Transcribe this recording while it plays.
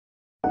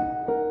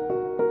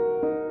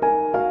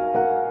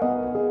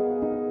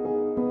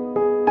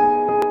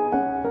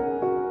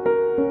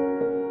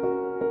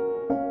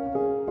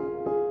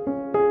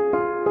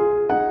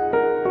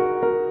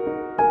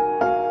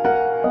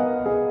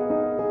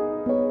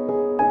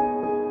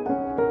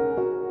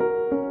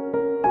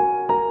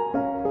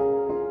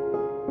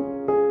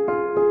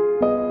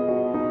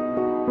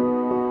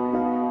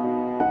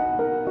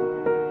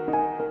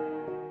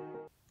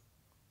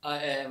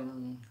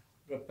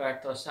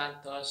Ruperto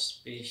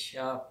Santos,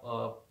 Bishop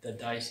of the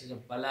Diocese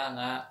of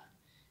Balanga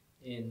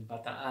in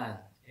Bataan.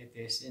 It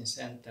is in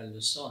Central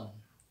Luzon.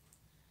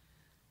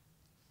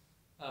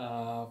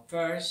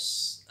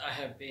 First, I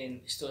have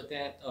been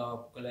student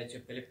of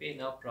Collegio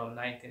Filippino from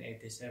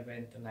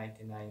 1987 to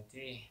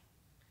 1990.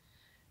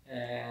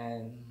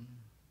 And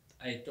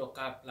I took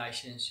up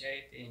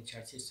licentiate in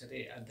church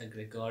history at the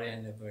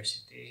Gregorian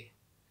University.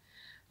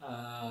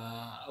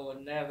 I will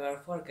never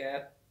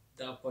forget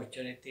the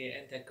opportunity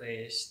and the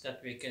grace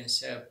that we can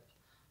serve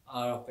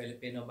our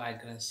Filipino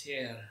migrants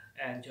here.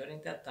 And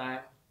during that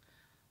time,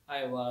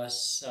 I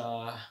was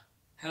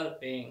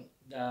helping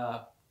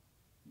the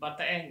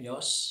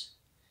Bataeños,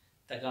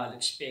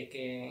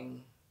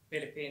 Tagalog-speaking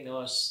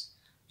Filipinos,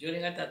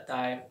 during at that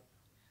time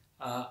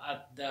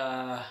at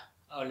the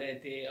Our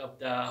Lady of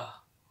the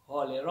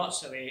Holy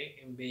Rosary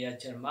in Villa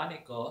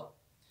Germanico.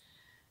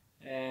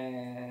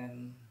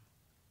 And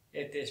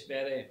it is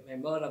very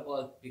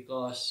memorable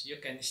because you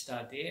can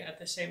study at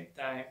the same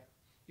time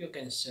you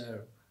can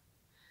serve,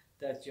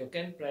 that you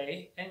can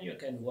pray and you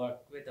can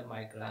work with the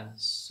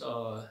migrants.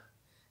 So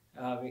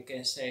we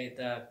can say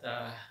that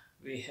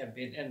we have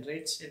been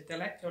enriched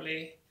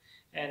intellectually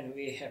and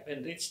we have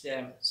enriched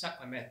them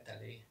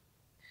sacramentally.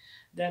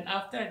 Then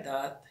after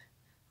that,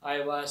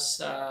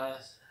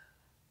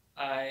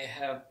 I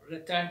have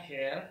returned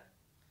here,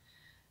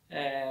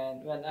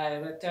 and when I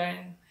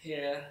returned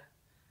here,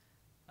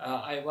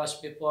 I was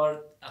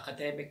before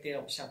academic dean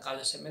of San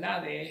Carlos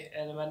Seminary,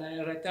 and when I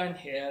returned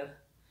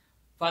here,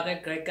 Father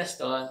Greg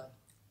Gaston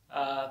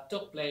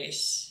took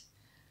place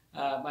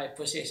my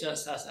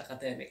positions as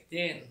academic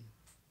dean.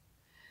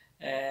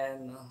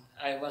 And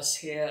I was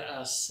here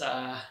as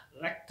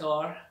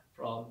rector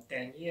from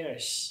 10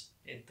 years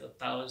in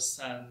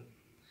 2000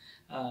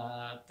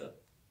 to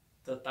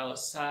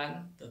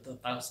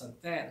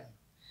 2010.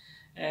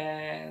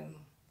 And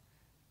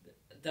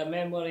the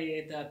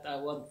memory that I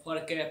won't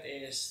forget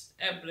is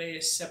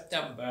every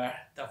September,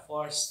 the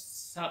fourth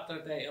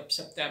Saturday of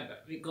September,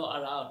 we go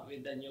around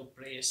with the new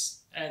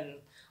priest, and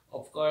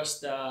of course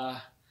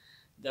the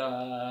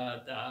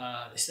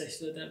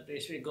student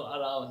priest, we go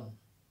around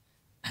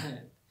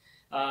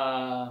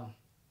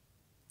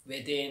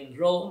within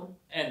Rome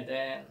and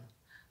then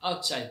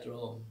outside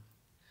Rome.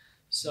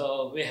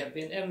 So we have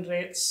been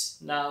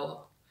enriched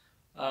now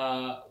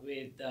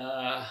with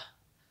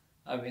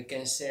we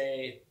can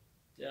say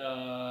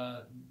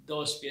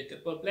those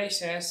beautiful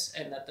places,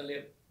 and not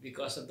only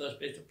because of those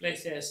beautiful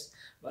places,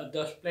 but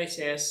those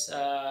places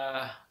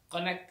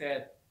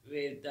connected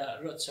with the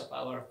roots of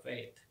our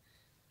faith.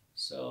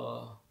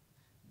 So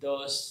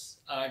those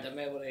are the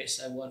memories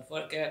I won't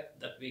forget,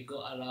 that we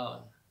go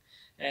around.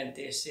 And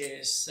this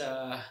is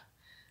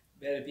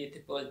very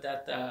beautiful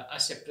that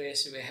as a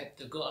priest we have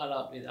to go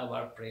around with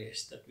our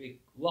priests, that we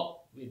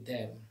walk with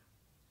them.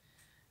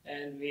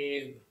 And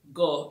we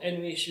go,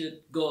 and we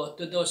should go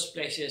to those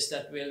places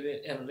that will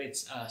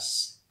enrich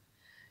us.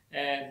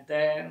 And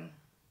then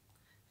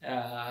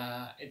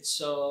it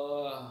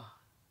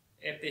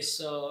is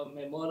so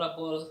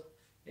memorable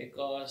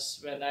because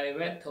when I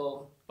went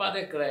home,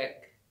 Father Greg,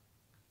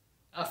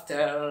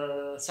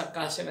 after San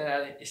Carlos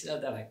Seminary, is the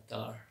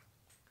director.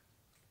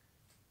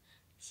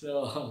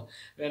 So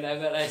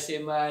whenever I see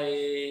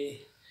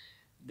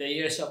the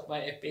years of my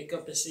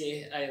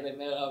episcopacy, I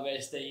remember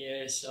always the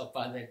years of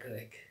Father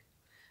Greg.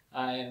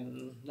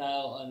 I'm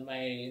now on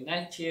my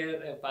 9th year,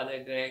 and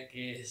Father Greg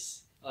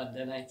is on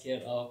the 9th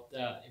year of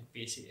the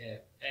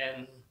MPCF.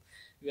 And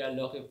we are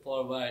looking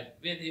forward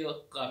with you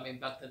coming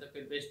back to the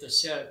Philippines to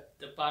serve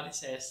the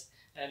parishes,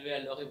 and we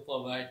are looking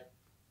forward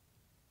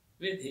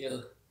with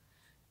you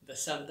that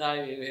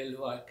someday we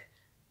will work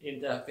in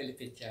the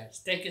Philippine Church.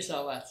 Thank you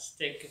so much.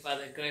 Thank you,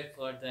 Father Greg,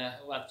 for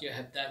what you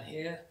have done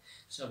here.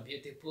 So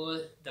beautiful,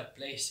 the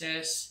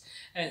places,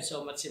 and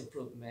so much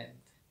improvement.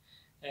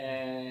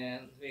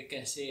 And we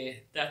can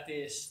see that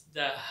is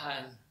the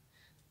hand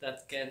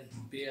that can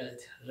build,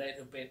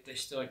 renovate,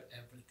 restore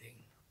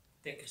everything.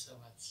 Thank you so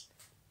much.